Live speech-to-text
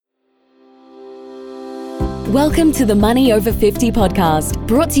Welcome to the Money Over 50 podcast,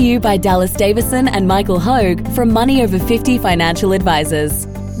 brought to you by Dallas Davison and Michael Hogue from Money Over 50 Financial Advisors.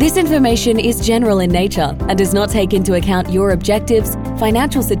 This information is general in nature and does not take into account your objectives,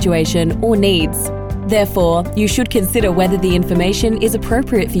 financial situation, or needs. Therefore, you should consider whether the information is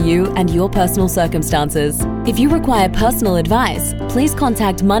appropriate for you and your personal circumstances. If you require personal advice, please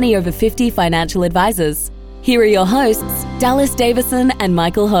contact Money Over 50 Financial Advisors. Here are your hosts, Dallas Davison and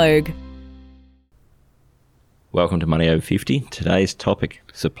Michael Hogue. Welcome to Money Over 50. Today's topic,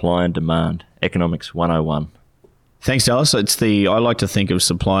 supply and demand, Economics 101. Thanks, Dallas. I like to think of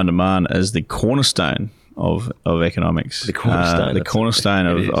supply and demand as the cornerstone of economics. The cornerstone. The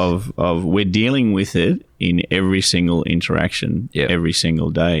cornerstone of we're dealing with it in every single interaction, every single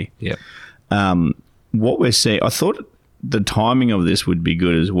day. Yep. What we're seeing, I thought the timing of this would be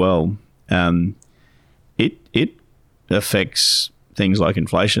good as well. It affects things like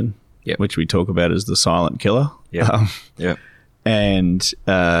inflation, which we talk about as the silent killer. And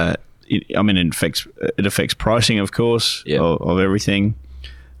it affects pricing, of course, of everything.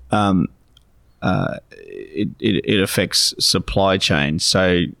 It affects supply chains.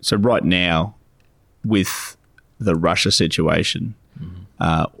 So right now, with the Russia situation,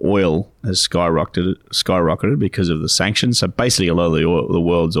 oil has skyrocketed because of the sanctions. So basically, a lot of the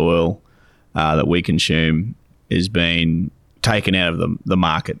world's oil that we consume is being taken out of the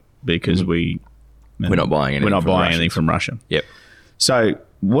market because we're not buying anything from Russia. Yep. So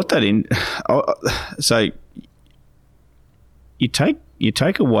so you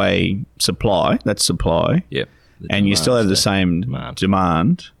take away supply, that's supply. Yep. And you still have the same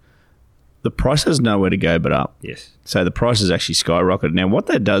demand. The price has nowhere to go but up. Yes. So the price has actually skyrocketed. Now, what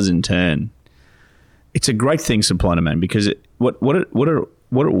that does in turn, it's a great thing, supply and demand, because what it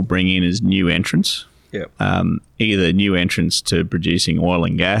will bring in is new entrants. Yep. Either new entrants to producing oil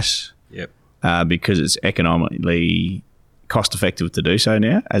and gas. Yep. Because it's economically cost effective to do so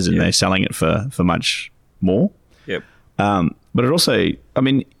now, as in they're selling it for much more. Yep. But it also, it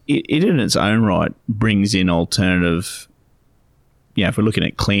in its own right brings in alternative. If we're looking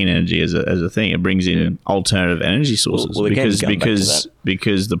at clean energy as a thing, it brings in alternative energy sources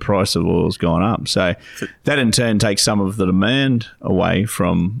because the price of oil has gone up. So that in turn takes some of the demand away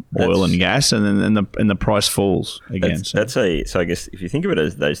from oil and gas, and then the price falls again. So I guess if you think of it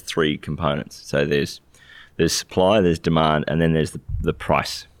as those three components, so there's supply, there's demand, and then there's the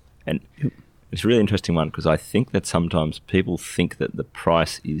price. And it's a really interesting one because I think that sometimes people think that the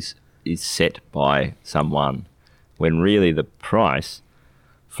price is set by someone, when really the price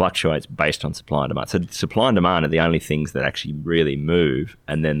fluctuates based on supply and demand. So supply and demand are the only things that actually really move,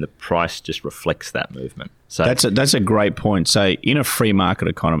 and then the price just reflects that movement. So that's a great point. So in a free market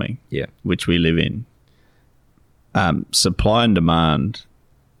economy, which we live in, supply and demand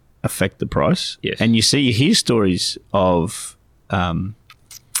affect the price. Yes. And you hear stories of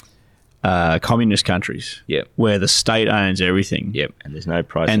communist countries where the state owns everything. Yep. And there's no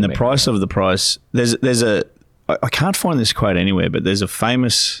price. And the price of the price, there's I can't find this quote anywhere, but there's a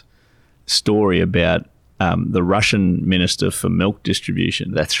famous story about the Russian minister for milk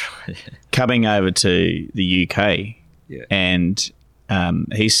distribution. That's right. Coming over to the UK, and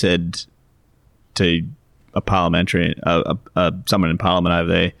he said to a parliamentary, someone in Parliament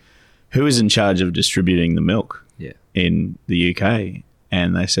over there, who is in charge of distributing the milk in the UK?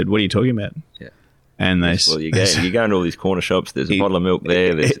 And they said, "What are you talking about?" Yeah. And you go into all these corner shops. There's a bottle of milk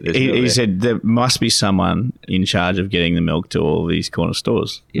there. He said there must be someone in charge of getting the milk to all these corner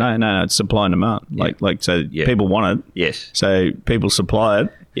stores. Yeah. No, it's supply and demand. People want it. Yes. So people supply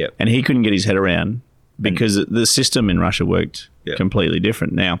it. Yeah. And he couldn't get his head around because the system in Russia worked completely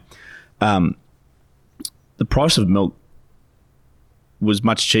different. Now, the price of milk was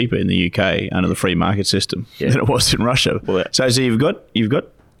much cheaper in the UK under the free market system than it was in Russia. Well, so you've got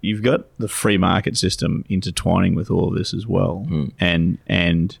the free market system intertwining with all of this as well, and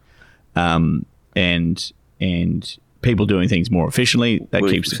people doing things more efficiently. That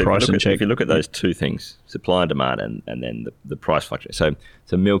keeps the price in check. If you look at those two things, supply and demand, and then the price fluctuation.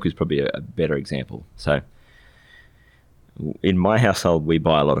 So milk is probably a better example. So in my household, we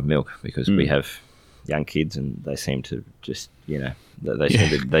buy a lot of milk because we have young kids, and they seem to just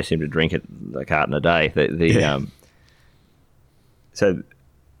they seem to drink it a carton a day. But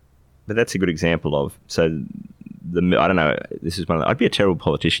that's a good example of I don't know. This is I'd be a terrible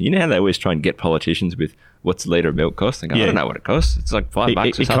politician. You know how they always try and get politicians with what's a litre of milk cost? They go, I don't know what it costs. It's like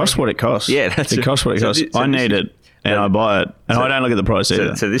 $5. It costs what it costs. Yeah, it costs what it costs. I need it, and I buy it, and I don't look at the price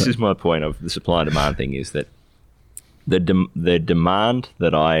either. So this is my point of the supply and demand thing: is that the demand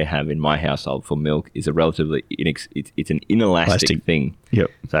that I have in my household for milk is a relatively it's an inelastic thing. Yep.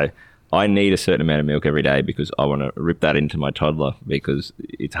 So I need a certain amount of milk every day because I want to rip that into my toddler because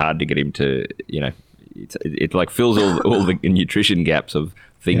it's hard to get him to, it like fills all the nutrition gaps of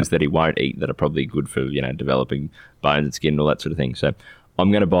things that he won't eat that are probably good for, developing bones and skin and all that sort of thing. So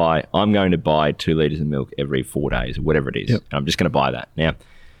I'm going to buy 2 litres of milk every 4 days, or whatever it is. Yep. I'm just going to buy that. Now,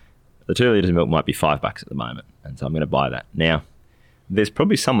 the 2 litres of milk might be $5 at the moment, and so I'm going to buy that. Now, there's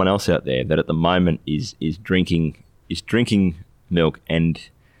probably someone else out there that at the moment is drinking milk, and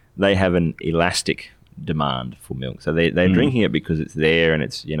they have an elastic demand for milk. So they're drinking it because it's there and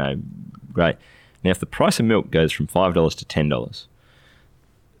it's, great. Now, if the price of milk goes from $5 to $10,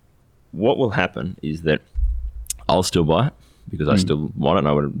 what will happen is that I'll still buy it because I still want it and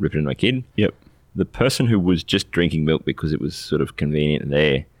I want to rip it into my kid. Yep. The person who was just drinking milk because it was sort of convenient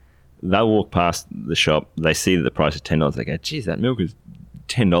there, they'll walk past the shop, they see that the price is $10, they go, geez, that milk is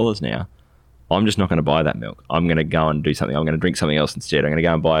 $10 now. I'm just not going to buy that milk. I'm going to go and do something. I'm going to drink something else instead. I'm going to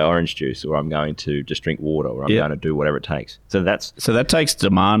go and buy orange juice, or I'm going to just drink water, or I'm going to do whatever it takes. So that takes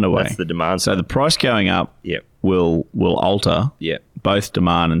demand away. That's the demand. So the price going up will alter both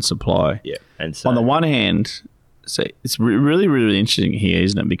demand and supply. Yeah. And so on the one hand, so it's really, really interesting here,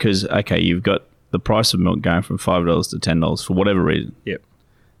 isn't it? Because, okay, you've got the price of milk going from $5 to $10 for whatever reason. Yep.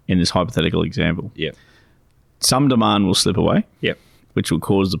 In this hypothetical example. Yep. Some demand will slip away. Yep. Which will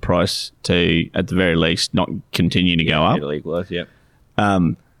cause the price to, at the very least, not continue to go up. It'll equalise, yep.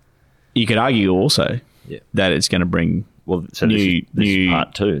 You could argue also that it's going to bring this is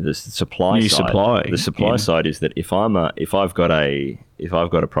part two. The supply side. The supply side is that if I've got a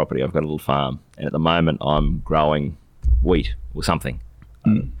property, I've got a little farm, and at the moment I'm growing wheat or something.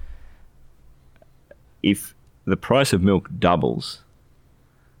 If the price of milk doubles,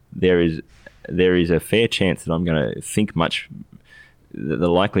 there is a fair chance that I'm going to think the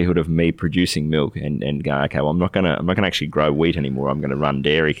likelihood of me producing milk and going, okay, well, I'm not going to actually grow wheat anymore. I'm going to run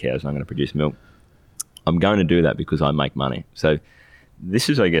dairy cows and I'm going to produce milk. I'm going to do that because I make money. So this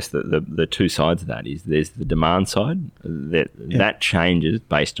is, I guess, the two sides of that is there's the demand side that changes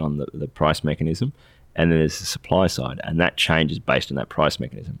based on the price mechanism, and then there's the supply side, and that changes based on that price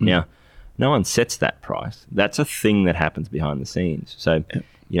mechanism. Now, no one sets that price. That's a thing that happens behind the scenes. So,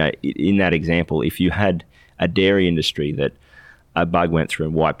 in that example, if you had a dairy industry that a bug went through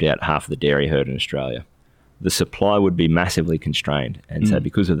and wiped out half of the dairy herd in Australia, the supply would be massively constrained. And so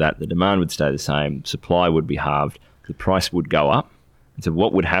because of that, the demand would stay the same, supply would be halved, the price would go up. And so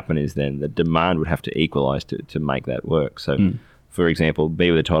what would happen is then the demand would have to equalise to make that work. So, for example,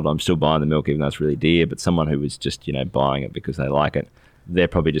 be with a toddler, I'm still buying the milk even though it's really dear, but someone who was just, buying it because they like it, they're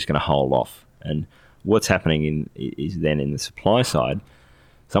probably just going to hold off. And what's happening is then in the supply side,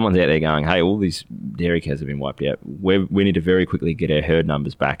 someone's out there going, hey, all these dairy cows have been wiped out. We need to very quickly get our herd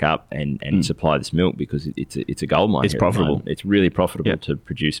numbers back up and supply this milk because it's a gold mine. It's profitable. It's really profitable to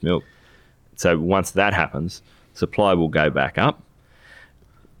produce milk. So once that happens, supply will go back up.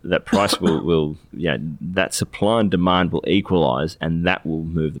 That price will that supply and demand will equalise, and that will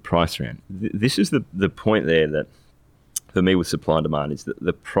move the price around. This is the point there that, for me with supply and demand, is that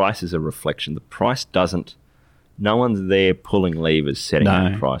the price is a reflection. The price doesn't... No one's there pulling levers, setting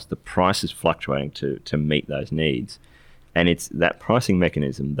that price. The price is fluctuating to meet those needs. And it's that pricing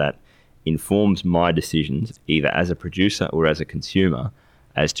mechanism that informs my decisions, either as a producer or as a consumer,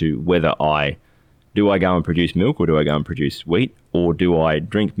 as to whether do I go and produce milk or do I go and produce wheat, or do I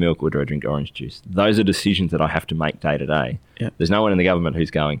drink milk or do I drink orange juice? Those are decisions that I have to make day to day. There's no one in the government who's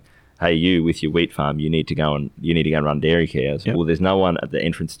going, hey, you with your wheat farm, you need to go and run dairy cows. Or there's no one at the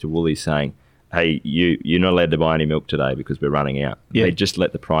entrance to Woolies saying, hey, you're not allowed to buy any milk today because we're running out. They just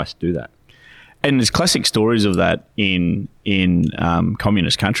let the price do that. And there's classic stories of that in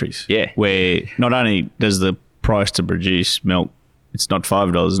communist countries. Yeah. Where not only does the price to produce milk, it's not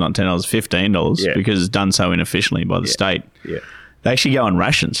 $5, it's not $10, $15 because it's done so inefficiently by the state. Yeah. They actually go on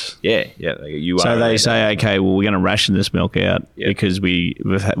rations. Yeah. So they say, okay, well, we're going to ration this milk out because we've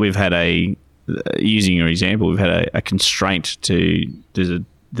had using your example, we've had a constraint to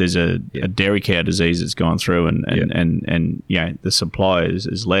there's a dairy cow disease that's gone through and the supply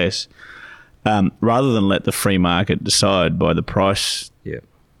is less. Rather than let the free market decide by the price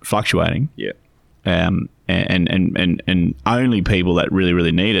fluctuating, and only people that really,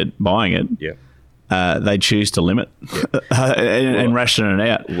 really need it buying it, they choose to limit and ration it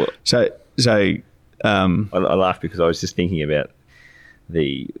out. I laugh because I was just thinking about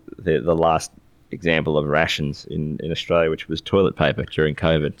the last example of rations in Australia, which was toilet paper during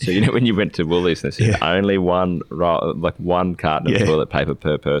COVID. So when you went to Woolies, they said only one carton of toilet paper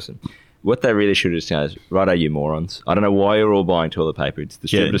per person. What they really should have said is, righto, you morons. I don't know why you're all buying toilet paper. It's the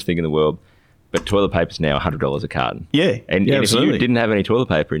stupidest thing in the world. But toilet paper's now $100 a carton. Yeah, and if you didn't have any toilet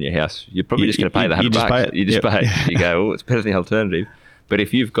paper in your house, you're probably just going to pay the $100. You just pay it. You go, oh, it's better than the alternative. But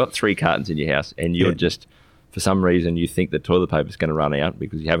if you've got 3 cartons in your house and you're just, for some reason, you think that toilet paper is going to run out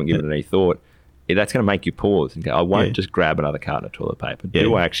because you haven't given it any thought, that's going to make you pause and go, I won't just grab another carton of toilet paper.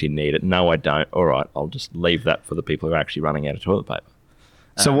 Do I actually need it? No, I don't. All right, I'll just leave that for the people who are actually running out of toilet paper.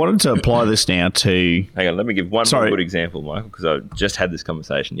 So I wanted to apply this now to... Hang on, let me give one more good example, Michael, because I just had this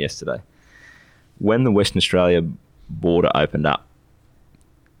conversation yesterday. When the Western Australia border opened up,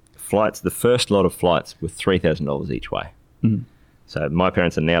 the first lot of flights were $3,000 each way. Mm. So my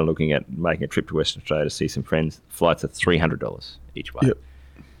parents are now looking at making a trip to Western Australia to see some friends. Flights are $300 each way. Yep.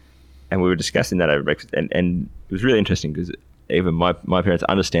 And we were discussing that over breakfast, and it was really interesting because even my parents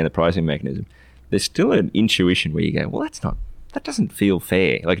understand the pricing mechanism. There's still an intuition where you go, well, that doesn't feel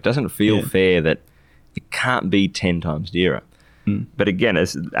fair. Like, it doesn't feel fair that it can't be 10 times dearer. Mm. But again,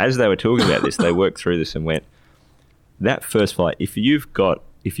 as they were talking about this, they worked through this and went, that first flight, if your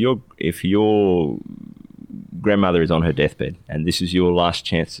grandmother is on her deathbed and this is your last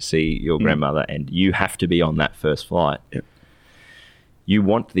chance to see your grandmother and you have to be on that first flight, you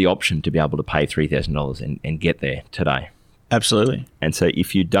want the option to be able to pay $3,000 and get there today. Absolutely. And so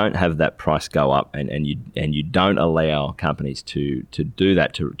if you don't have that price go up and you don't allow companies to do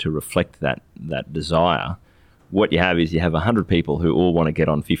that, to reflect that desire, what you have is you have 100 people who all want to get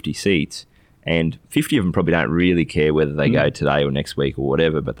on 50 seats, and 50 of them probably don't really care whether they go today or next week or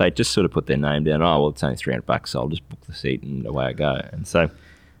whatever, but they just sort of put their name down. Oh, well, it's only $300, so I'll just book the seat and away I go. And so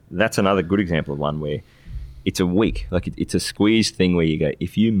that's another good example of one where it's a week. Like, it's a squeezed thing where you go,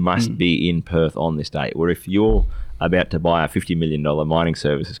 if you must be in Perth on this day, or if you're about to buy a $50 million mining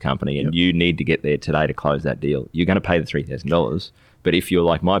services company and you need to get there today to close that deal, you're going to pay the $3,000. But if you're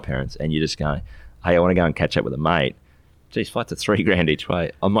like my parents and you're just going, hey, I want to go and catch up with a mate, geez, flights are $3,000 each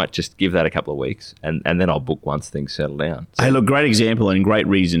way, I might just give that a couple of weeks and then I'll book once things settle down. So, hey, look, great example and great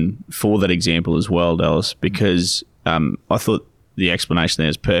reason for that example as well, Dallas, because I thought the explanation there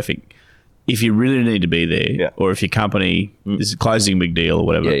is perfect. If you really need to be there, or if your company is closing a big deal or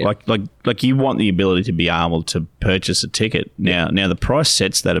whatever, like you want the ability to be able to purchase a ticket. Now the price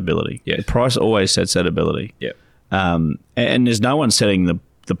sets that ability. The price always sets that ability. And there's no one setting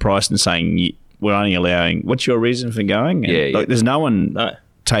the price and saying we're only allowing. What's your reason for going? And there's no one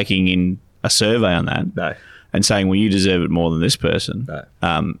taking in a survey on that and saying, well, you deserve it more than this person,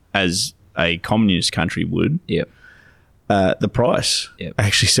 as a communist country would. The price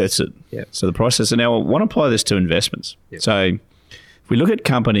actually sets it. So the price sets it. Now, I want to apply this to investments. So if we look at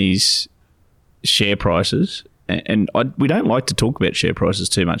companies' share prices, and we don't like to talk about share prices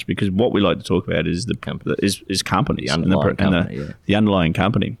too much because what we like to talk about is is companies, the underlying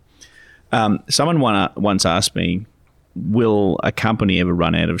company. Someone once asked me, will a company ever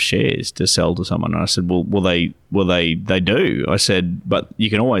run out of shares to sell to someone? And I said, well, they do. I said, but you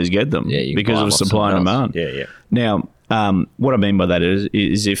can always get them because of supply and demand. Now, what I mean by that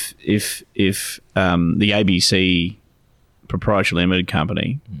is if the ABC Proprietary Limited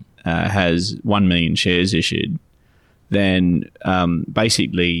Company has 1 million shares issued, then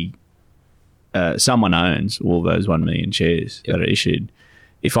basically someone owns all those 1 million shares that are issued.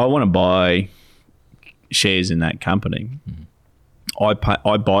 If I want to buy shares in that company,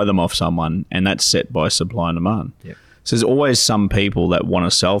 I buy them off someone, and that's set by supply and demand. So there's always some people that want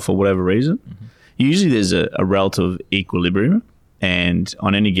to sell for whatever reason. Usually there's a relative equilibrium, and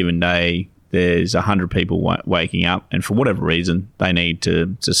on any given day there's 100 people waking up, and for whatever reason they need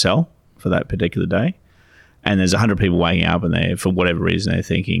to sell for that particular day. And there's 100 people waking up, and they, for whatever reason, they're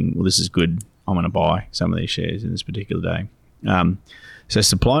thinking, well, this is good, I'm going to buy some of these shares in this particular day. So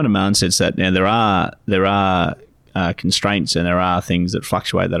supply and demand sets that. Now there are constraints, and there are things that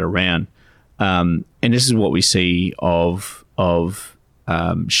fluctuate that around, and this is what we see of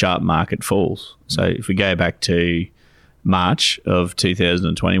sharp market falls. So if we go back to March of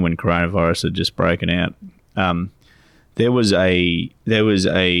 2020 when coronavirus had just broken out, there was an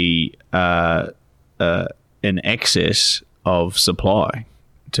excess of supply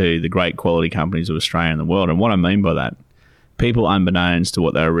to the great quality companies of Australia and the world. And what I mean by that, people, unbeknownst to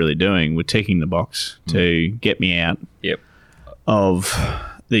what they were really doing, were ticking the box to get me out of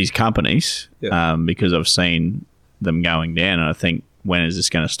these companies because I've seen them going down, and I think, when is this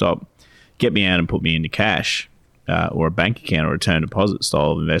going to stop? Get me out and put me into cash or a bank account or a term deposit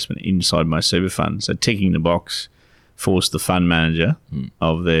style of investment inside my super fund. So ticking the box forced the fund manager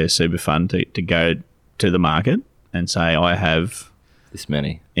of their super fund to go to the market and say, I have this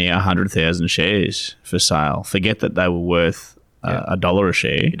many, 100,000 shares for sale. Forget that they were worth a dollar a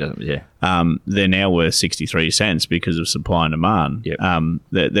share. It doesn't. Yeah. They're now worth 63 cents because of supply and demand. Yep.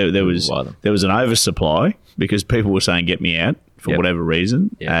 There was an oversupply because people were saying, "Get me out," for whatever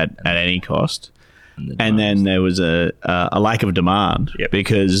reason at any cost. And then there was a lack of demand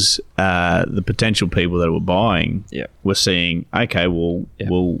because the potential people that were buying were seeing, okay, well,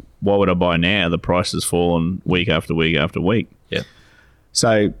 why would I buy now? The price has fallen week after week after week. Yeah.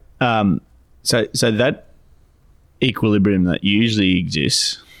 So that equilibrium that usually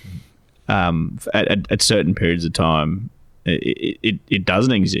exists at certain periods of time, it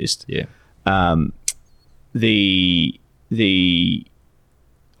doesn't exist. Yeah. The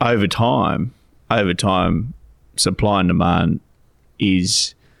over time, supply and demand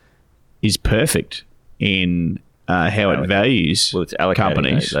is perfect in how it values it's allocating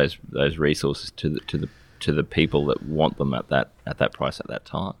companies. those resources to the people that want them at that price at that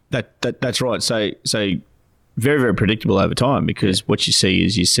time. That's right. So very, very predictable over time, because what you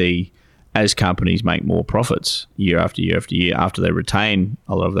see as companies make more profits year after year after year, after they retain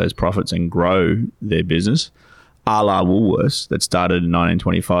a lot of those profits and grow their business, a la Woolworths, that started in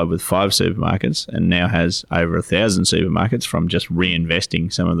 1925 with 5 supermarkets and now has over 1,000 supermarkets from just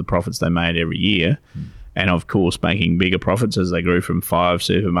reinvesting some of the profits they made every year. And of course, making bigger profits as they grew from 5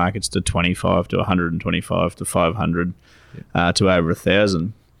 supermarkets to 25 to 125 to 500 to over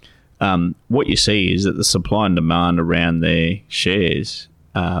 1,000. What you see is that the supply and demand around their shares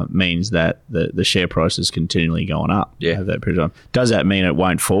means that the share price is continually going up over that period of time. Does that mean it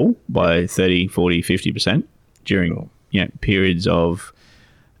won't fall by 30, 40, 50% during periods of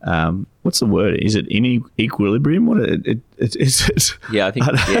what's the word? Is it in equilibrium? What is it? Yeah, I think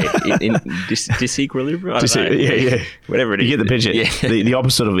in disequilibrium. Yeah. Whatever it is. You get the picture. Yeah. The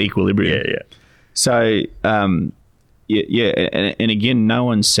opposite of equilibrium. Yeah. So and again, no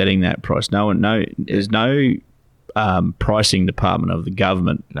one's setting that price. There's no pricing department of the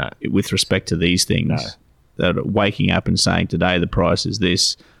government with respect to these things that are waking up and saying, today the price is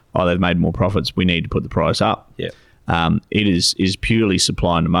this. Oh, they've made more profits, we need to put the price up. Yeah. It is purely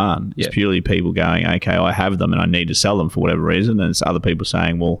supply and demand. It's purely people going, okay, I have them and I need to sell them for whatever reason. And it's other people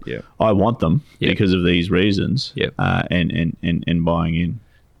saying, well, I want them because of these reasons, and buying in.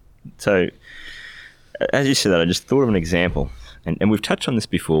 So, as you said that, I just thought of an example. And we've touched on this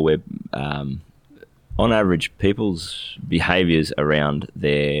before, where on average, people's behaviours around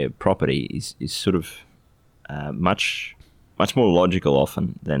their property is sort of much more logical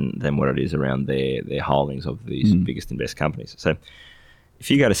often than what it is around their holdings of these biggest and best companies. So if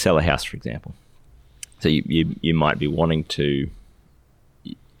you go to sell a house, for example, so you might be wanting to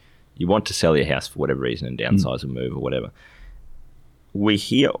sell your house for whatever reason and downsize or move or whatever. We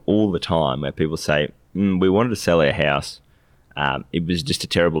hear all the time where people say, we wanted to sell our house. It was just a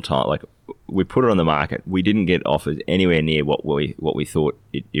terrible time. Like, we put it on the market. We didn't get offers anywhere near what we thought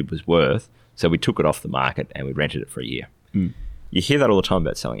it was worth. So we took it off the market and we rented it for a year. You hear that all the time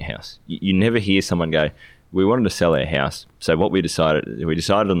about selling a house. You never hear someone go, we wanted to sell our house. So what we decided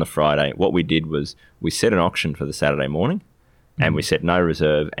on the Friday, what we did was we set an auction for the Saturday morning and we set no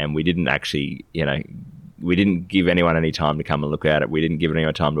reserve, and we didn't actually, we didn't give anyone any time to come and look at it. We didn't give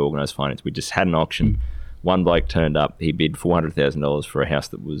anyone time to organise finance. We just had an auction. One bloke turned up, he bid $400,000 for a house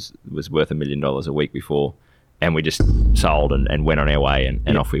that was worth $1 million a week before, and we just sold and went on our way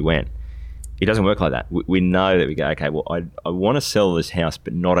and off we went. It doesn't work like that. We know that we go, okay, well, I want to sell this house,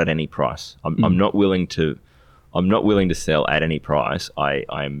 but not at any price. I'm not willing to sell at any price.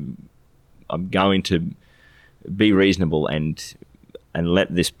 I'm going to be reasonable and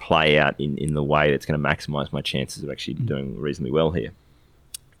let this play out in the way that's going to maximise my chances of actually doing reasonably well here.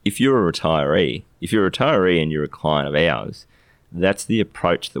 If you're a retiree and you're a client of ours, that's the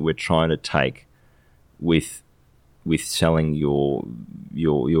approach that we're trying to take with selling your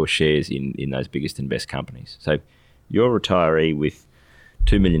shares in those biggest and best companies. So you're a retiree with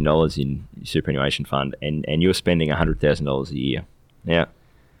 $2 million in your superannuation fund and you're spending $100,000 a year. Now,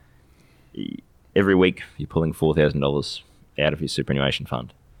 every week you're pulling $4,000 out of your superannuation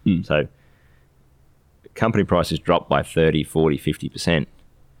fund. So company prices drop by 30, 40, 50%.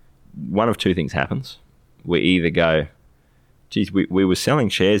 One of two things happens. We either go, geez, we were selling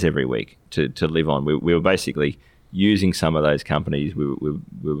shares every week to live on. We were basically using some of those companies. We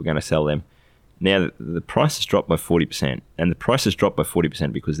were going to sell them. Now the price has dropped by 40%, and the price has dropped by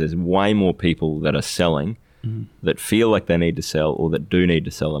 40% because there's way more people that are selling that feel like they need to sell or that do need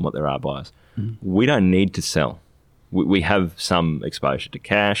to sell than what there are buyers. We don't need to sell. We have some exposure to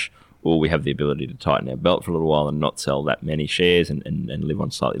cash, or we have the ability to tighten our belt for a little while and not sell that many shares and live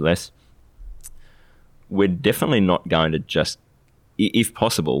on slightly less. We're definitely not going to just, if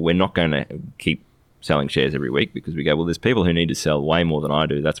possible, we're not going to keep selling shares every week because we go, well, there's people who need to sell way more than I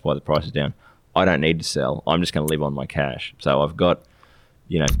do. That's why the price is down. I don't need to sell. I'm just going to live on my cash. So I've got,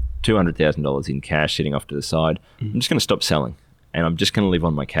 $200,000 in cash sitting off to the side. I'm just going to stop selling, and I'm just going to live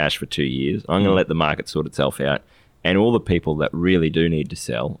on my cash for 2 years. I'm going to let the market sort itself out. And all the people that really do need to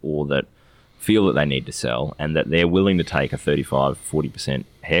sell, or that feel that they need to sell, and that they're willing to take a 35, 40%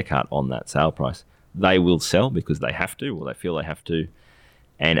 haircut on that sale price, they will sell because they have to, or they feel they have to.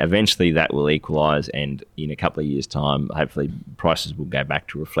 And eventually that will equalise, and in a couple of years' time, hopefully prices will go back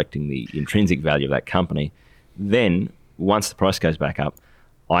to reflecting the intrinsic value of that company. Then, once the price goes back up,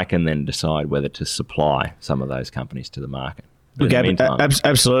 I can then decide whether to supply some of those companies to the market. Look,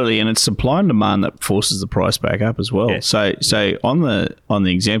 absolutely, and it's supply and demand that forces the price back up as well. Yes. So on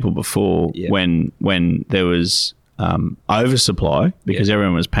the example before, when there was oversupply because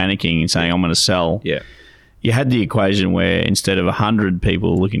everyone was panicking and saying, "I'm going to sell," you had the equation where instead of 100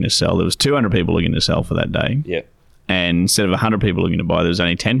 people looking to sell, there was 200 people looking to sell for that day. Yeah. And instead of 100 people looking to buy, there was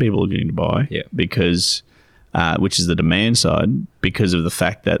only 10 people looking to buy. Yeah. Because, which is the demand side, because of the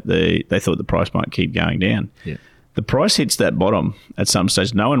fact that they thought the price might keep going down. Yeah. The price hits that bottom at some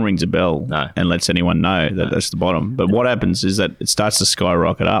stage. No one rings a bell and lets anyone know that that's the bottom. But what happens is that it starts to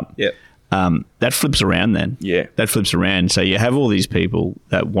skyrocket up. Yeah. That flips around then. Yeah. That flips around. So you have all these people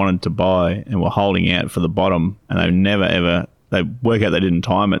that wanted to buy and were holding out for the bottom, and they work out they didn't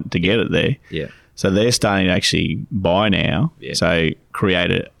time it to get it there. Yeah. So they're starting to actually buy now. Yeah. So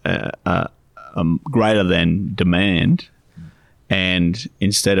create a greater than demand. And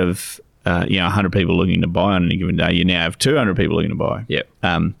instead of 100 people looking to buy on any given day, you now have 200 people looking to buy. Yep.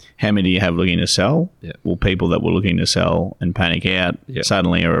 How many do you have looking to sell? Yep. Well, people that were looking to sell and panic out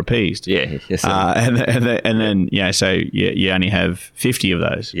suddenly are appeased. Yeah. Yes. And then so you only have 50 of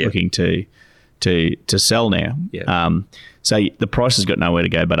those looking to sell now. Yeah. So the price has got nowhere to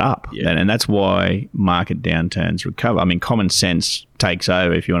go but up. Yeah. And that's why market downturns recover. I mean, common sense takes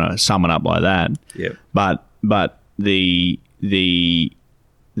over if you want to sum it up like that. Yeah. But the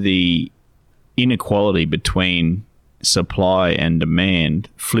inequality between supply and demand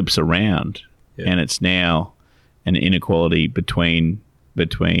flips around, and it's now an inequality between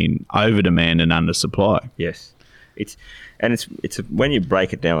over demand and under supply. Yes, it's when you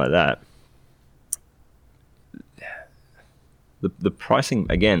break it down like that, the pricing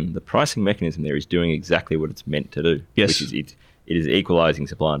mechanism there is doing exactly what it's meant to do. Yes, which is it is equalising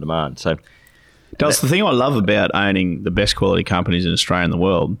supply and demand. So. That's the thing I love about owning the best quality companies in Australia and the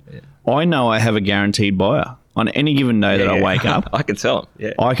world. Yeah. I know I have a guaranteed buyer. On any given day that I wake up, I can sell them.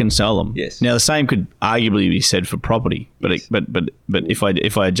 Yeah. I can sell them. Yes. Now the same could arguably be said for property, but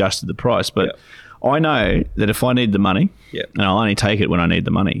if I adjusted the price, but I know that if I need the money, and I'll only take it when I need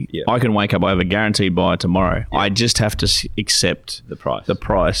the money, I can wake up. I have a guaranteed buyer tomorrow. I just have to accept the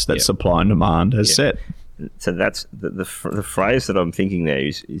price that supply and demand has set. So that's the phrase that I'm thinking there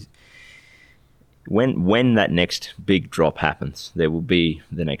is. When that next big drop happens, there will be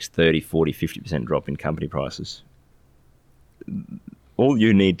the next 30, 40, 50% drop in company prices. All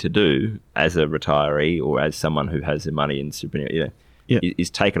you need to do as a retiree or as someone who has the money in super, is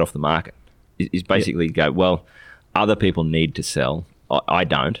take it off the market. Is basically go, well, other people need to sell. I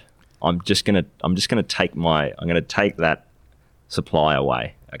don't. I'm going to take that supply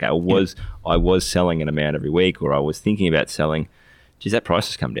away. Okay, I was selling an amount every week, or I was thinking about selling. Geez, that price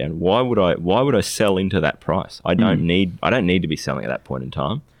has come down. Why would I sell into that price? I don't need to be selling at that point in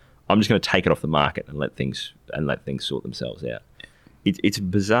time. I'm just going to take it off the market and let things sort themselves out. It's a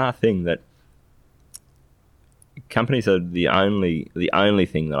bizarre thing that companies are the only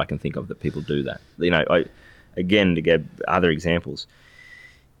thing that I can think of that people do that. Again, to give other examples,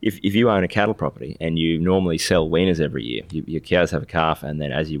 if you own a cattle property and you normally sell weaners every year, your cows have a calf, and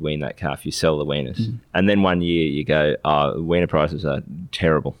then as you wean that calf, you sell the weaners. And then one year you go, weaner prices are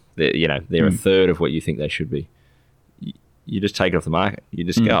terrible. They're a third of what you think they should be. You just take it off the market. You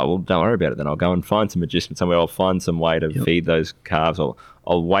just go, well, don't worry about it then. I'll go and find some adjustment somewhere. I'll find some way to feed those calves.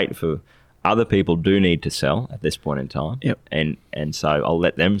 I'll wait for other people do need to sell at this point in time. And so I'll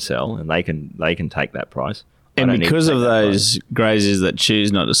let them sell, and they can take that price. And because of those graziers that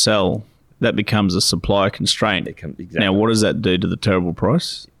choose not to sell, that becomes a supply constraint. Exactly. Now, what does that do to the terrible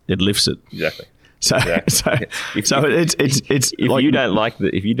price? It lifts it. Exactly. If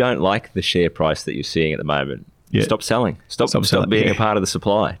you don't like the share price that you're seeing at the moment, stop selling. Stop being a part of the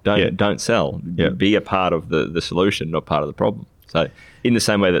supply. Don't sell. Be a part of the solution, not part of the problem. So, in the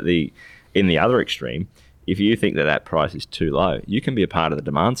same way that in the other extreme, if you think that price is too low, you can be a part of the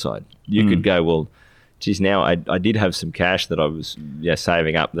demand side. You could go, well, geez, now I did have some cash that I was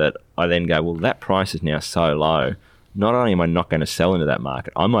saving up, that I then go, well, that price is now so low, not only am I not going to sell into that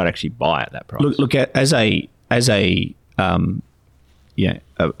market, I might actually buy at that price. Look at as a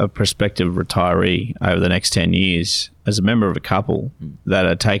prospective retiree over the next 10 years, as a member of a couple that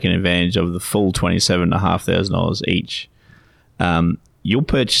are taking advantage of the full $27,500 each, you're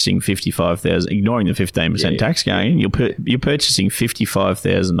purchasing $55,000, ignoring the 15% tax going. You're purchasing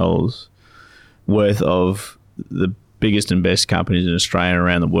 $55,000 worth of the biggest and best companies in Australia and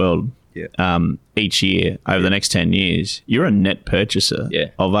around the world each year over the next 10 years. You're a net purchaser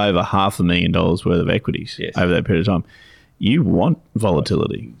of over $500,000 worth of equities over that period of time. You want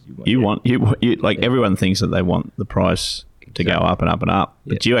volatility. Everyone thinks that they want the price to go up and up and up,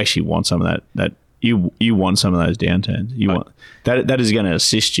 but you actually want some of that you want some of those downturns. You want that is going to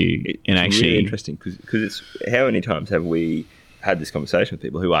assist you in actually. Really interesting because it's how many times have we had this conversation with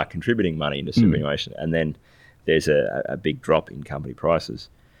people who are contributing money into superannuation, and then there's a big drop in company prices,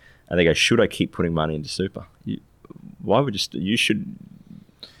 and they go, "Should I keep putting money into super? Why would you should."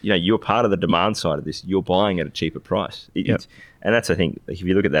 You're part of the demand side of this. You're buying at a cheaper price. And that's, I think, if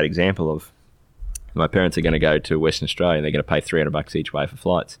you look at that example of my parents are going to go to Western Australia and they're going to pay $300 each way for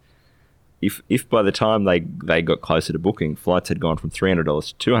flights. If by the time they got closer to booking, flights had gone from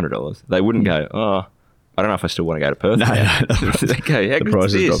 $300 to $200, they wouldn't go, I don't know if I still want to go to Perth. No. They go, how the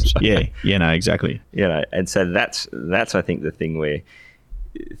price drops. No, exactly. And so that's I think the thing where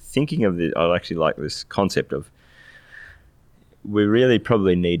thinking of the, I actually like this concept of, we really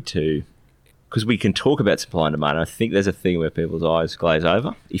probably need to, because we can talk about supply and demand. I think there's a thing where people's eyes glaze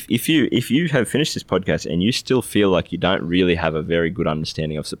over. If you have finished this podcast and you still feel like you don't really have a very good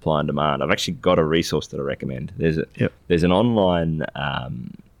understanding of supply and demand, I've actually got a resource that I recommend. There's an online,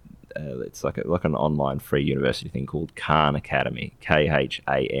 it's like an online free university thing called Khan Academy,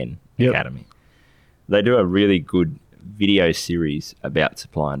 KHAN Academy. They do a really good video series about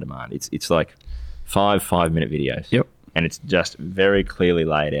supply and demand. It's like 5-minute videos. Yep. And it's just very clearly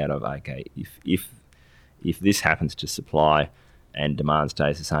laid out of, okay, if this happens to supply and demand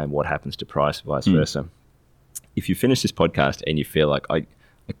stays the same, what happens to price, vice versa. If you finish this podcast and you feel like, I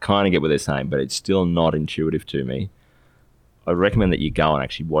kind of get what they're saying, but it's still not intuitive to me, I recommend that you go and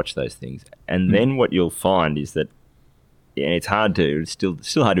actually watch those things. And then what you'll find is that, and it's still hard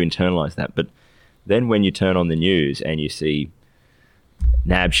to internalize that, but then when you turn on the news and you see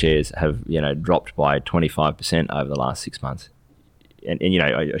NAB shares have dropped by 25% over the last 6 months, and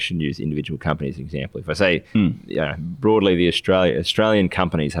I shouldn't use individual companies as an example. If I say broadly the Australian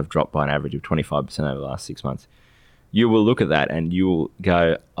companies have dropped by an average of 25% over the last 6 months, you will look at that and you will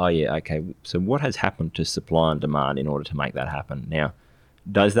go, oh yeah, okay, so what has happened to supply and demand in order to make that happen? Now,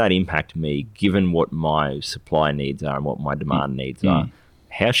 does that impact me given what my supply needs are and what my demand needs are?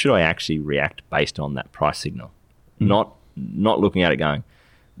 How should I actually react based on that price signal? Not looking at it going,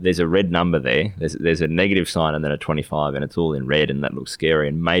 there's a red number there, there's a negative sign and then a 25 and it's all in red and that looks scary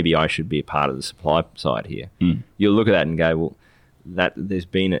and maybe I should be a part of the supply side here. You'll look at that and go, well, that there's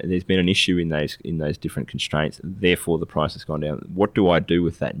been an issue in those different constraints, therefore the price has gone down. What do I do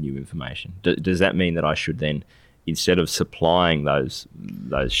with that new information? Does that mean that I should then, instead of supplying those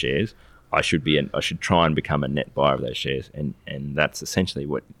shares, I should try and become a net buyer of those shares, and that's essentially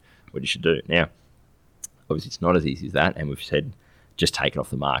what you should do. Now, obviously, it's not as easy as that, and we've said just take it off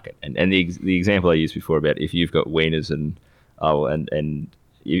the market. And the example I used before about if you've got weaners and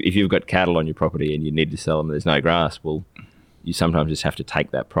if you've got cattle on your property and you need to sell them, there's no grass. Well, you sometimes just have to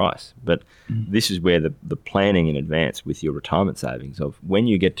take that price. But this is where the planning in advance with your retirement savings of when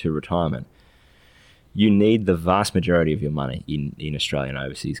you get to retirement, you need the vast majority of your money in Australian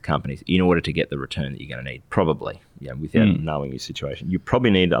overseas companies in order to get the return that you're going to need, probably, without knowing your situation. You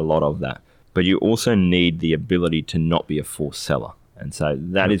probably need a lot of that, but you also need the ability to not be a forced seller. And so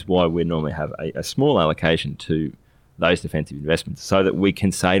that is why we normally have a small allocation to those defensive investments so that we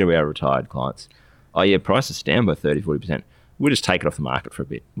can say to our retired clients, oh yeah, prices are down by 30-40%. We'll just take it off the market for a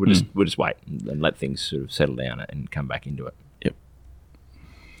bit. We'll just wait and let things sort of settle down and come back into it. Yep.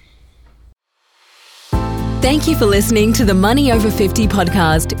 Thank you for listening to the Money Over 50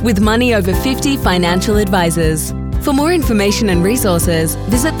 podcast with Money Over 50 financial advisors. For more information and resources,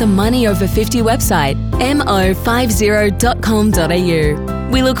 visit the Money Over 50 website, mo50.com.au.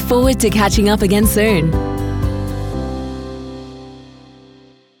 We look forward to catching up again soon.